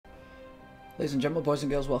Ladies and gentlemen, boys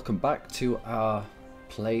and girls, welcome back to our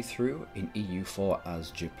playthrough in EU4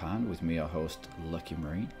 as Japan with me, your host, Lucky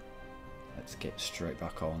Marine. Let's get straight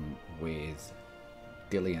back on with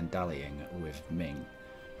dilly and dallying with Ming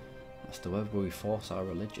as to whether we force our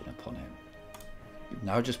religion upon him.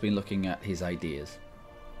 Now I've just been looking at his ideas,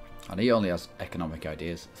 and he only has economic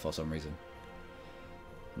ideas for some reason.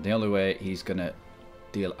 And the only way he's gonna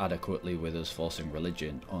deal adequately with us forcing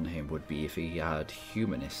religion on him would be if he had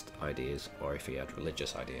humanist ideas or if he had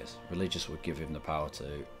religious ideas. Religious would give him the power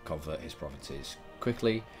to convert his provinces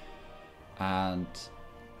quickly, and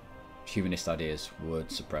humanist ideas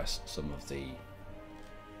would suppress some of the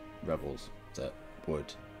rebels that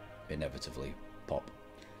would inevitably pop.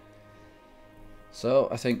 So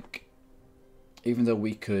I think even though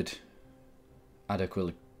we could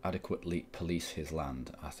adequately police his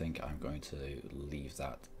land, I think I'm going to leave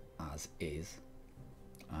that as is.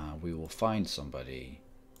 We will find somebody.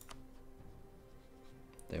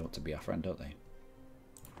 They want to be our friend, don't they?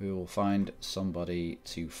 We will find somebody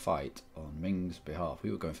to fight on Ming's behalf. We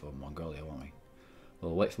were going for Mongolia, weren't we?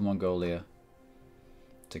 We'll wait for Mongolia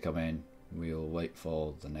to come in. We'll wait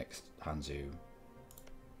for the next Hanzu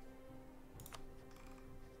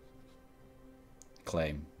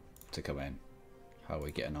claim to come in. How are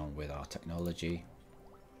we getting on with our technology?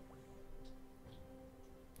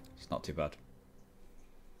 It's not too bad.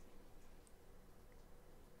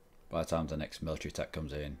 By the time the next military tech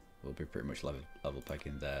comes in, we'll be pretty much level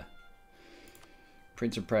pegging there.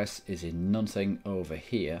 Print and press is in nothing over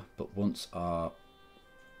here, but once our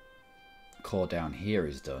core down here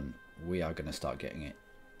is done, we are going to start getting it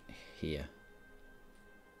here.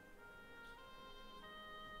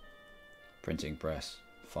 Printing press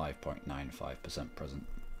 5.95% present.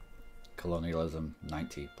 Colonialism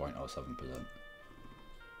 90.07%.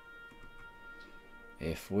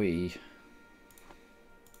 If we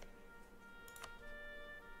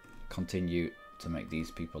continue to make these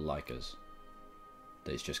people like us,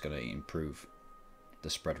 it's just going to improve the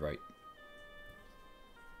spread rate.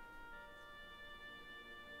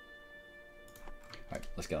 Right,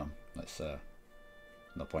 let's get on. Let's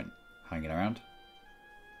no point hanging around.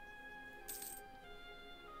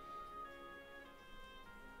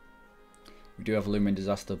 We do have a looming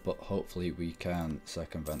disaster, but hopefully we can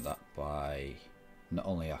circumvent that by not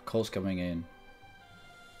only our coals coming in,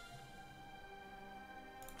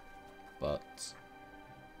 but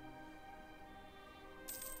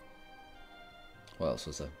what else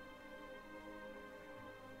was there?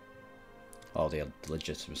 Oh, the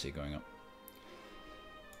legitimacy going up.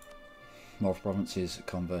 More provinces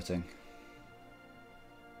converting.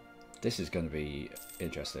 This is going to be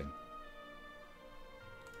interesting.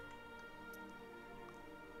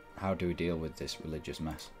 How do we deal with this religious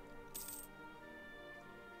mess?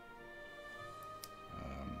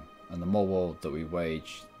 And the more war that we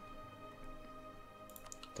wage,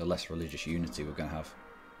 the less religious unity we're going to have.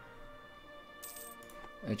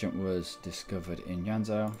 Agent was discovered in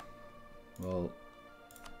Yanzhou. Well,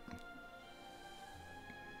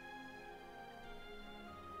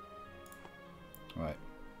 right.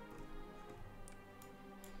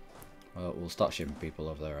 Well, we'll start shipping people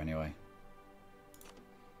over there anyway.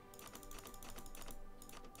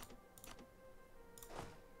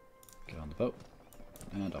 Get on the boat,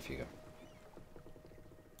 and off you go.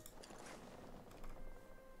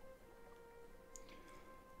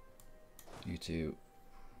 You two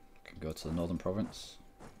can go to the northern province.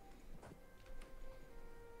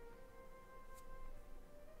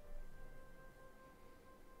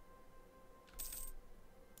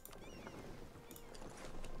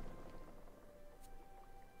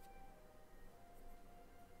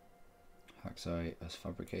 Haxai has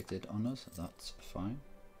fabricated on us, that's fine.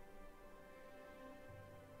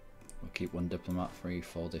 We'll keep one diplomat free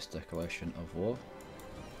for this declaration of war.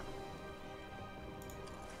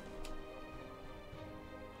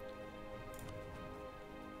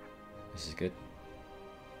 This is good.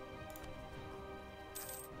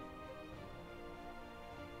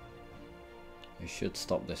 We should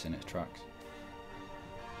stop this in its tracks.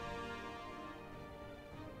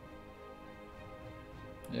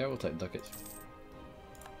 Yeah, we'll take ducats.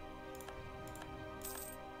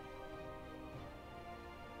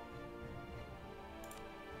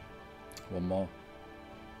 One more.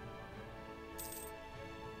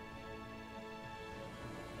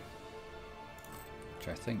 Which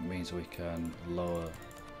I think means we can lower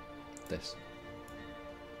this.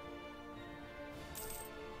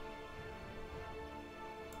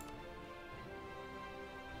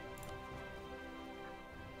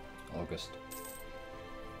 August.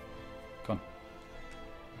 Come on.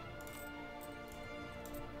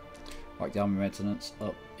 Like the army maintenance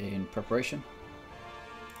up in preparation.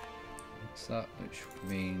 What's that? Which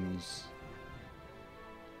means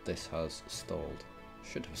this has stalled.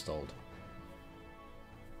 Should have stalled.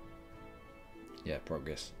 Yeah,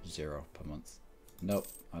 progress 0 per month. Nope,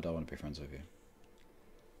 I don't want to be friends with you.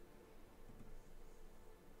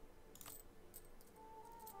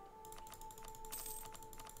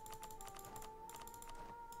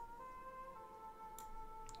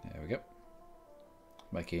 There we go.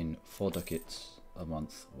 Making 4 ducats a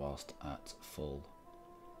month whilst at full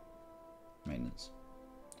maintenance.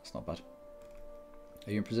 That's not bad.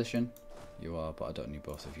 Are you in position? You are, but I don't need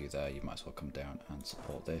both of you there. You might as well come down and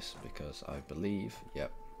support this because I believe,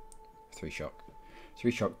 yep, 3 shock.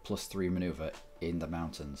 3 shock plus 3 maneuver in the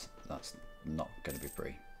mountains. That's not going to be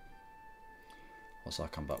pretty. What's our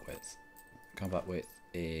combat width? Combat width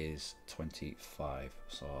is 25,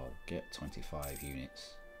 so I'll get 25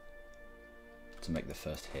 units to make the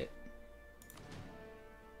first hit.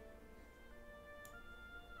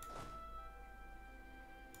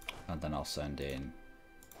 And then I'll send in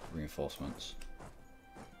reinforcements.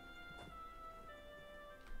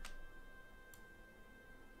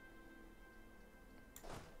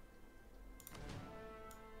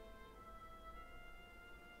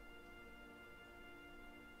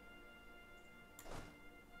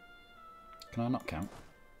 Can I not count?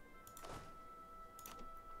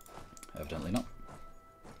 Evidently not.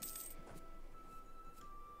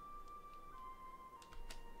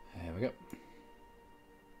 There we go.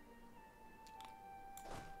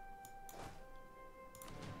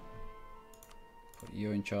 Put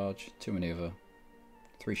you in charge, 2 maneuver,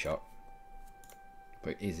 3 shot,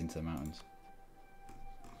 but it is into the mountains.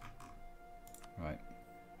 Right.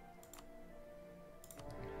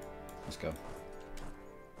 Let's go.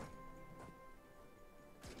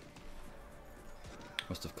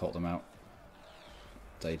 Must have caught them out.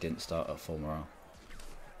 They didn't start at full morale,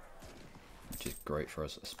 which is great for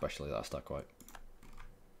us, especially that stack wipe.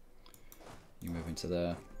 You move into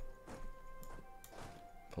there,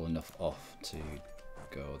 pull enough off to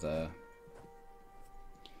go there.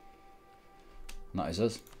 And that is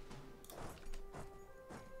us.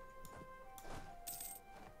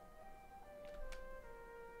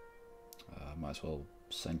 Might as well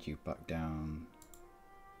send you back down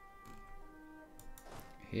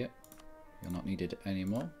here. You're not needed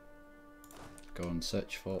anymore. Go and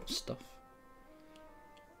search for stuff.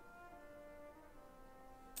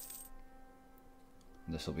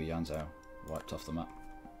 This will be Yanzhou wiped off the map.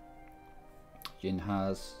 Yin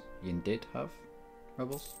did have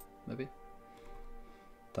rebels, maybe.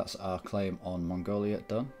 That's our claim on Mongolia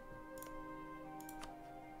done.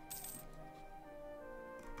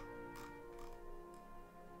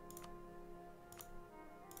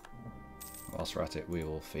 Whilst we're at it, we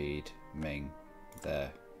will feed Ming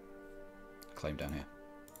their claim down here.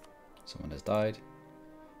 Someone has died.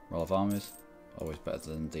 Roll of armies, always better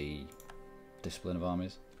than the discipline of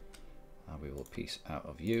armies. And we will peace out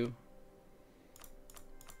of you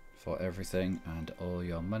for everything and all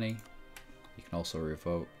your money. You can also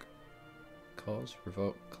revoke cause,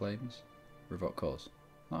 revoke claims, revoke cause.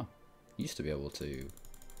 Oh, you used to be able to.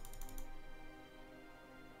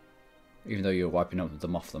 Even though you're wiping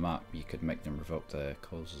them off the map, you could make them revoke their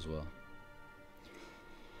cause as well.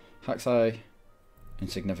 Haksai,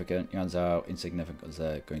 insignificant. Yanzhou, insignificant because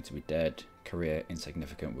they're going to be dead. Korea,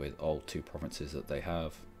 insignificant with all 2 provinces that they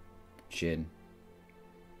have. Jin,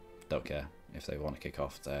 don't care. If they want to kick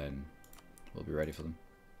off, then we'll be ready for them.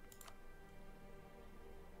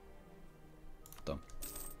 Done.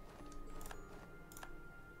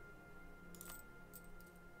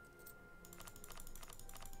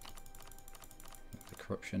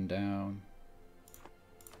 Corruption down.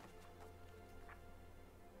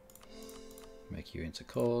 Make you into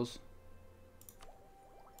cause.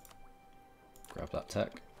 Grab that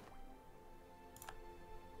tech.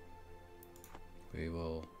 We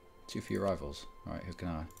will 2 few rivals. Alright, who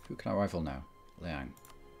can I rival now? Liang.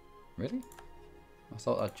 Really? I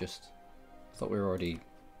thought we were already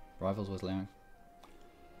rivals with Liang.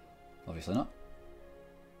 Obviously not.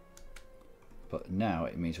 But now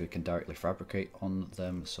it means we can directly fabricate on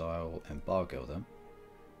them, so I will embargo them.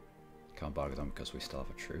 Can't embargo them because we still have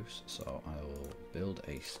a truce, so I will build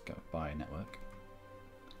a spy network.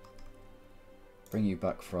 Bring you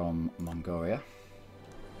back from Mongolia.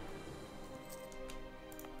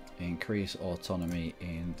 Increase autonomy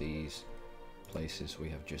in these places we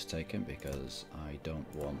have just taken because I don't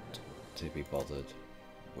want to be bothered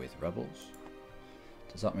with rebels.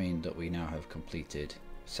 Does that mean that we now have completed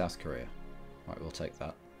South Korea? Right, we'll take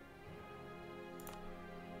that.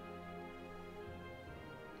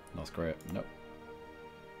 North Korea, nope.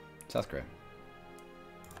 South Korea.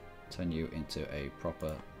 turn you into a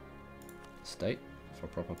proper state for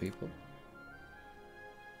proper people.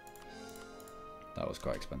 That was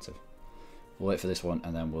quite expensive. We'll wait for this one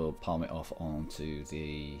and then we'll palm it off onto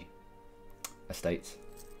the estates.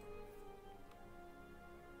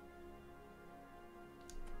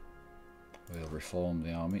 We'll reform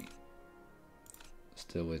the army,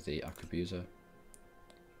 still with the arquebuser.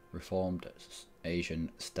 Reformed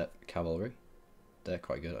Asian steppe cavalry. They're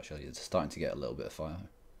quite good actually, it's starting to get a little bit of fire.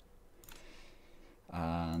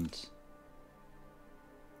 And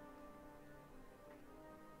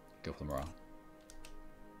go for the morale.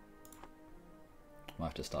 Might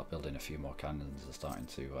have to start building a few more cannons. They're starting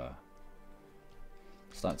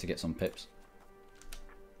to get some pips.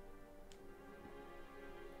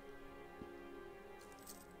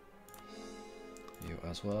 You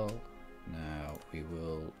as well. Now we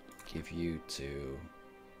will give you to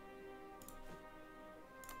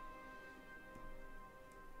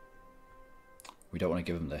we don't want to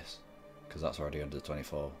give them this because that's already under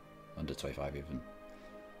 24, under 25 even.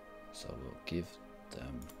 So we'll give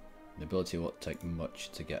them the ability won't take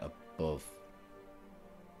much to get above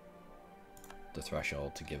the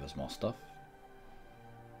threshold to give us more stuff.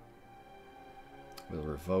 We'll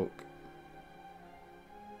revoke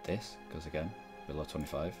this because again below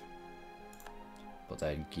 25, but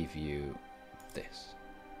then give you this.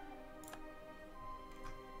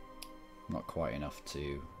 Not quite enough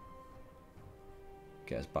to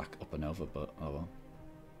get us back up and over, but oh well.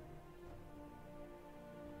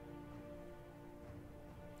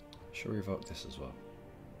 Should we revoke this as well?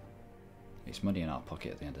 It's money in our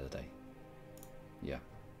pocket at the end of the day. Yeah.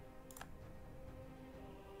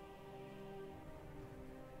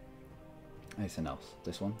 Anything else?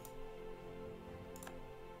 This one?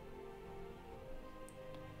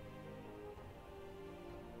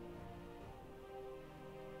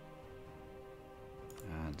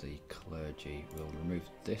 And the clergy will remove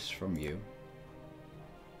this from you.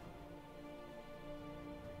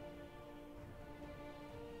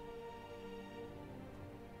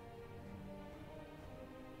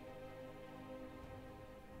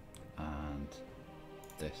 And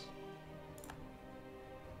this.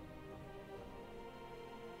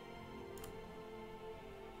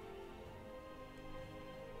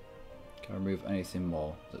 Can I remove anything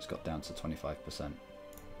more that's got down to 25%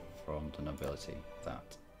 from the nobility?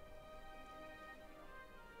 That.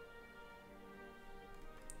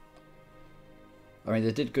 I mean,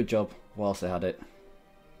 they did a good job whilst they had it,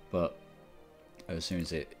 but as soon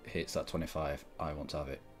as it hits that 25, I want to have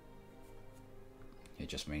it. It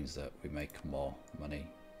just means that we make more money,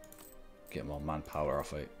 get more manpower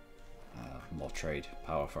off it, more trade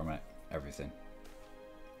power from it, everything.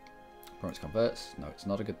 Promise converts. No, it's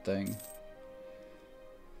not a good thing.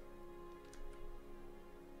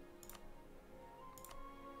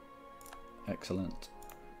 Excellent.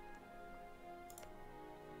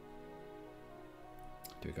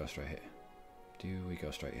 Do we go straight here? Do we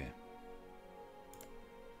go straight here?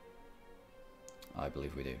 I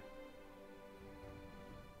believe we do.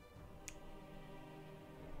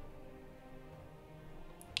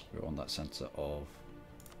 We're on that centre of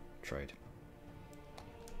trade.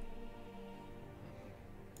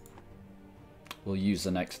 We'll use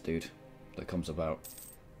the next dude that comes about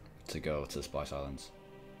to go to the Spice Islands,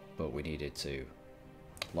 but we needed to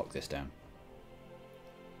lock this down.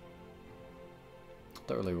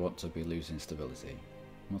 Don't really want to be losing stability.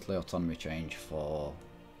 Monthly autonomy change for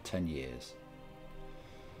 10 years.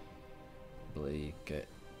 I believe get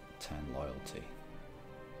 10 loyalty.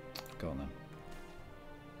 Go on then.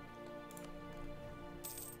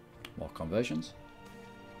 More conversions.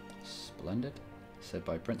 Splendid. Said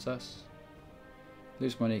by Princess.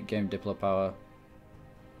 Lose money, gain Diplo power.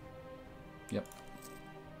 Yep.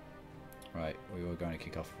 Right, we were going to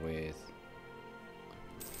kick off with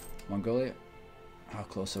Mongolia. How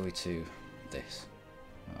close are we to this?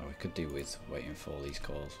 We could do with waiting for these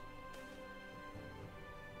calls.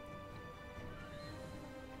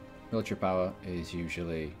 Military power is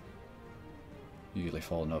usually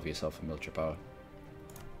falling over yourself for military power.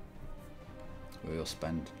 We will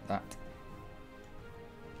spend that.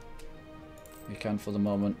 We can for the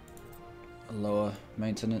moment lower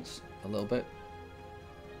maintenance a little bit.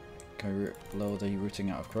 Can we lower the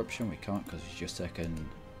rooting out of corruption? We can't because he's just taken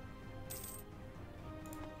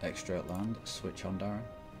extra land. Switch on Darren.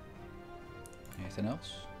 Anything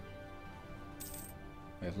else?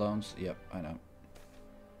 We have loans? Yep, I know.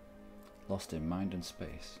 Lost in mind and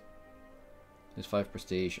space. Lose 5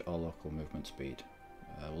 prestige or local movement speed.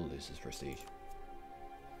 We'll lose this prestige.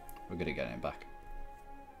 We're good at getting it back.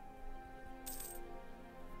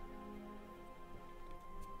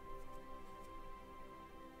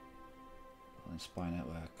 spy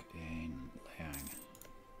network in Liang.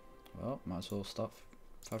 Well, might as well start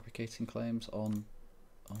fabricating claims on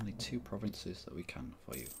only 2 provinces that we can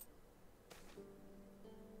for you.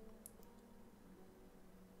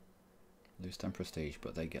 Lose 10 prestige,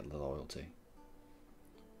 but they get the loyalty.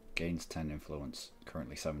 Gains 10 influence,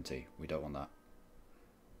 currently 70. We don't want that.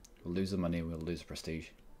 We'll lose the money, we'll lose the prestige.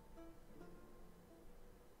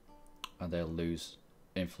 And they'll lose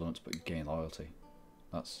influence but gain loyalty.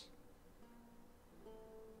 That's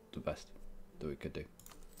the best that we could do.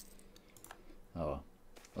 Oh well.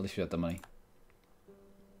 At least we had the money.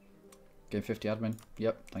 Gain 50 admin.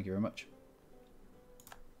 Yep, thank you very much.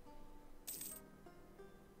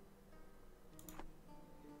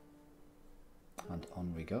 And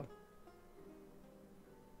on we go.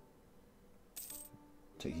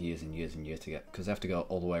 Took years and years and years to get, because they have to go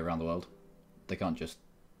all the way around the world. They can't just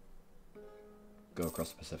go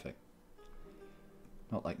across the Pacific.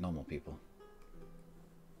 Not like normal people.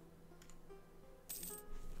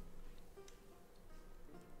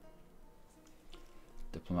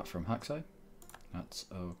 Diplomat from Haksai. That's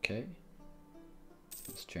okay.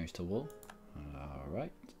 Let's change to wool.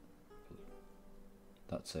 Alright.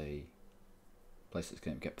 That's a place that's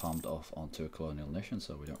going to get palmed off onto a colonial nation,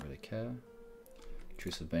 so we don't really care.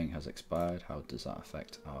 Truce of Being has expired. How does that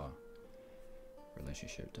affect our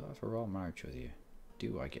relationship? Do I have a royal marriage with you?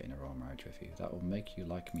 Do I get in a royal marriage with you? That will make you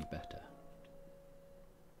like me better.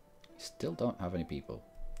 You still don't have any people.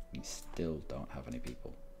 You still don't have any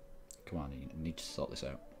people. Come on, you need to sort this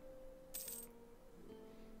out.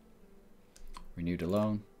 Renewed a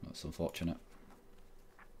loan. That's unfortunate.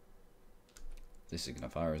 This is going to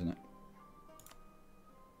fire, isn't it?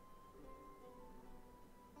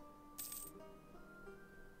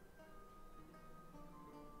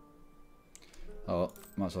 Oh,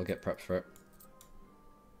 might as well get prepped for it.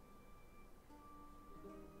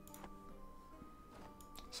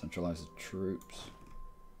 Centralize the troops.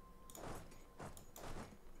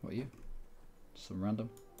 What are you? Some random.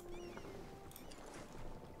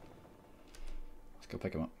 Let's go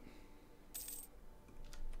pick them up.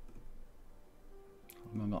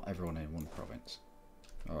 Well, not everyone in one province.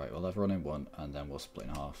 Alright, well everyone in one and then we'll split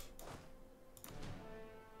in half.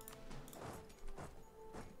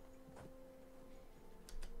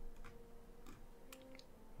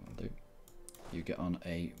 Will do. You get on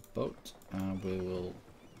a boat and we will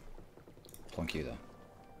plonk you there.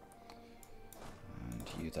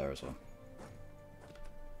 And you there as well.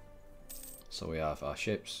 So we have our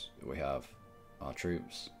ships, we have our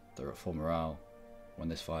troops, they're at full morale. When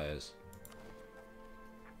this fires,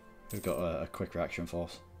 we've got a quick reaction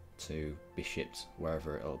force to be shipped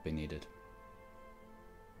wherever it'll be needed.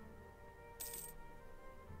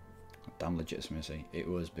 Damn legitimacy. It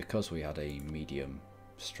was because we had a medium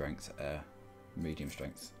strength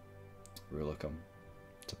ruler come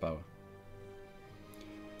to power.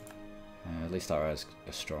 At least our has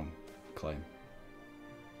a strong claim.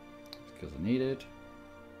 Because I needed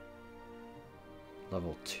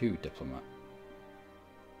level 2 diplomat.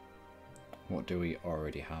 What do we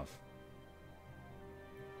already have?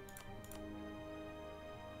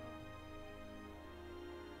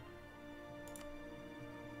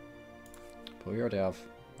 But we already have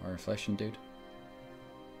our inflation dude.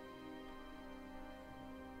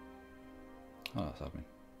 Oh, that's happening.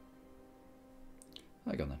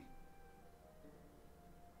 There you go then.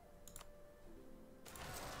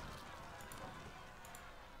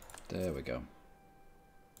 There we go.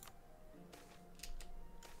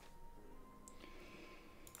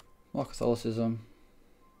 More Catholicism.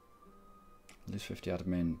 Lose 50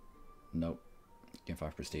 admin. Nope. Gain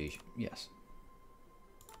 5 prestige. Yes.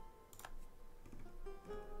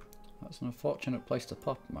 That's an unfortunate place to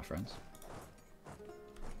pop, my friends.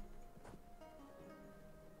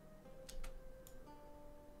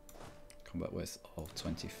 Combat width of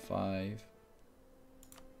 25.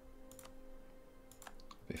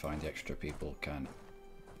 We find the extra people can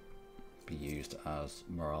be used as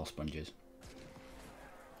morale sponges.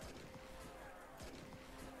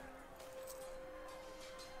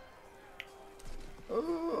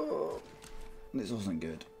 Oh, this wasn't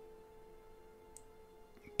good.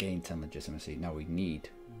 Gain 10 legitimacy. Now we need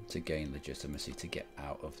to gain legitimacy to get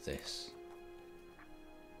out of this.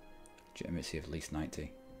 Legitimacy of at least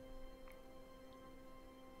 90.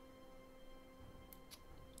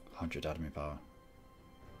 100 admin power.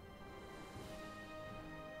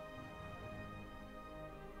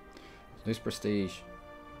 Lose prestige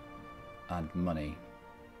and money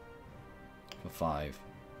for 5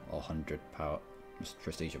 or 100 power,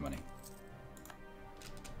 prestige and money.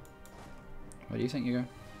 Where do you think you go?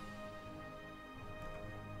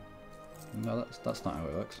 No, that's not how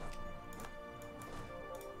it works.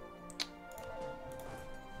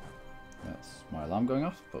 That's my alarm going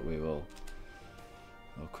off, but we'll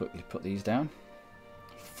quickly put these down.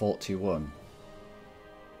 41.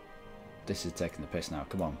 This is taking the piss now,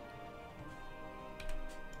 come on.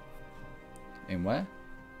 In where?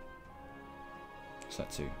 Set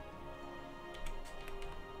 2.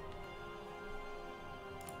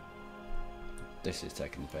 This is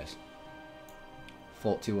taking the piss.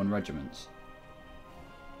 41 regiments.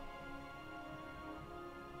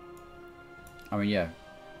 I mean, yeah,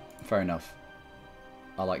 fair enough.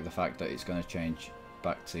 I like the fact that it's going to change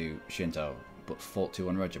back to Shinto, but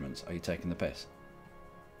 41 regiments, are you taking the piss?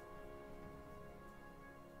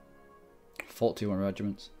 41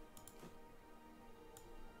 regiments?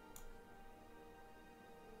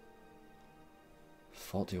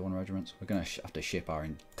 We're going to have to ship our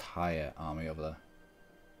entire army over there.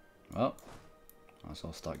 Well, let's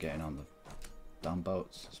all start getting on the damn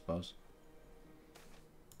boats, I suppose.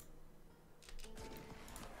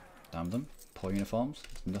 Damn them. Poor uniforms.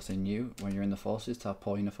 It's nothing new when you're in the forces to have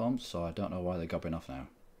poor uniforms, so I don't know why they're gobbing off now.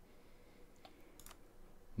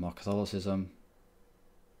 More Catholicism.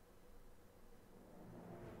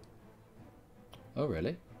 Oh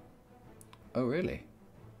really? Oh really?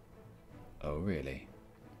 Oh really?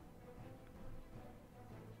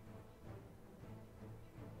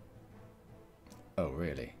 Oh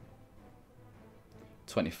really?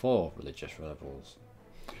 24 religious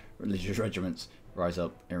regiments rise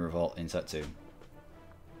up in revolt in set 2.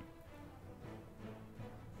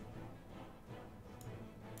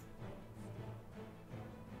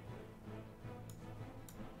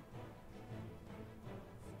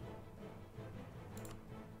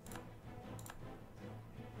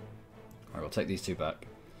 Alright, we'll take these 2 back.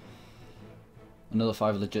 Another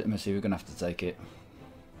 5 legitimacy, we're going to have to take it.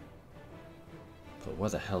 But where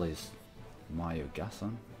the hell is Mayu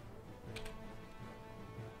Gasan?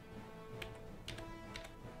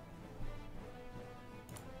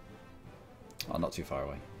 Oh, not too far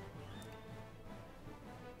away.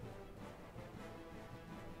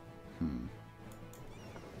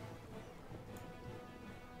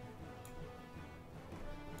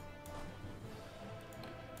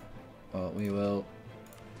 Well, we will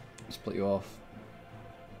split you off.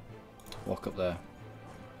 Walk up there.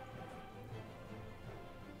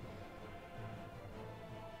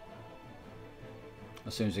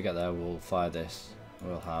 As soon as we get there, we'll fire this.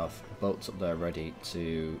 We'll have boats up there ready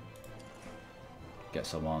to get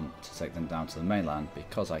someone to take them down to the mainland,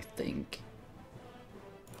 because I think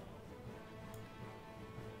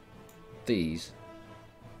these,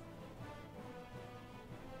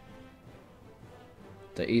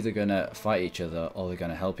 they're either going to fight each other or they're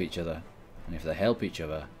going to help each other. And if they help each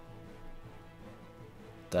other,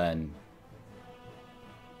 then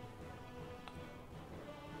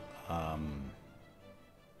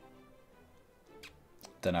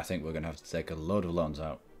I think we're going to have to take a load of loans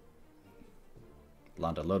out,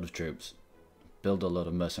 land a load of troops, build a load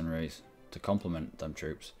of mercenaries to complement them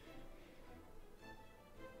troops.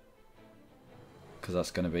 Because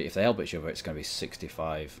that's going to be, if they help each other, it's going to be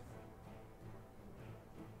 65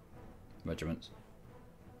 regiments.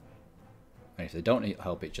 And if they don't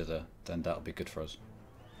help each other, then that'll be good for us.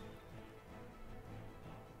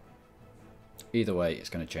 Either way, it's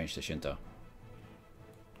going to change to Shinto.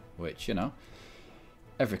 Which, you know,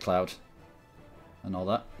 every cloud and all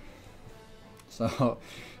that. So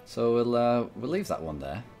we'll leave that one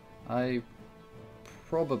there. I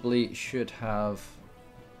probably should have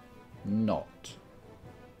not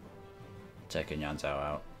taken Yanzhou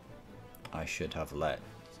out. I should have let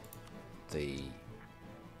this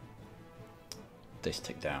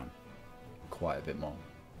tick down quite a bit more.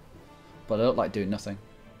 But I don't like doing nothing.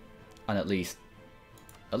 And at least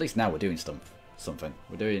now we're doing something.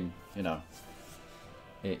 We're doing, you know,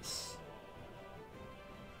 it's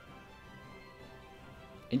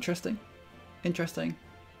interesting,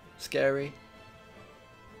 scary,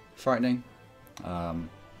 frightening, a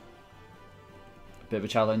bit of a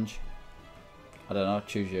challenge. I don't know,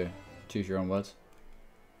 choose your own words.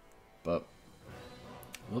 But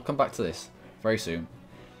we'll come back to this very soon,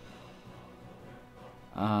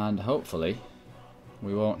 and hopefully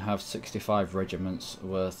we won't have 65 regiments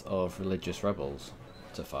worth of religious rebels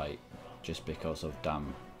to fight just because of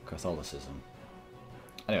damn Catholicism.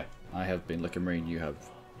 Anyway, I have been Lucky Marine. You have,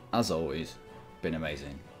 as always, been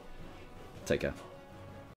amazing. Take care.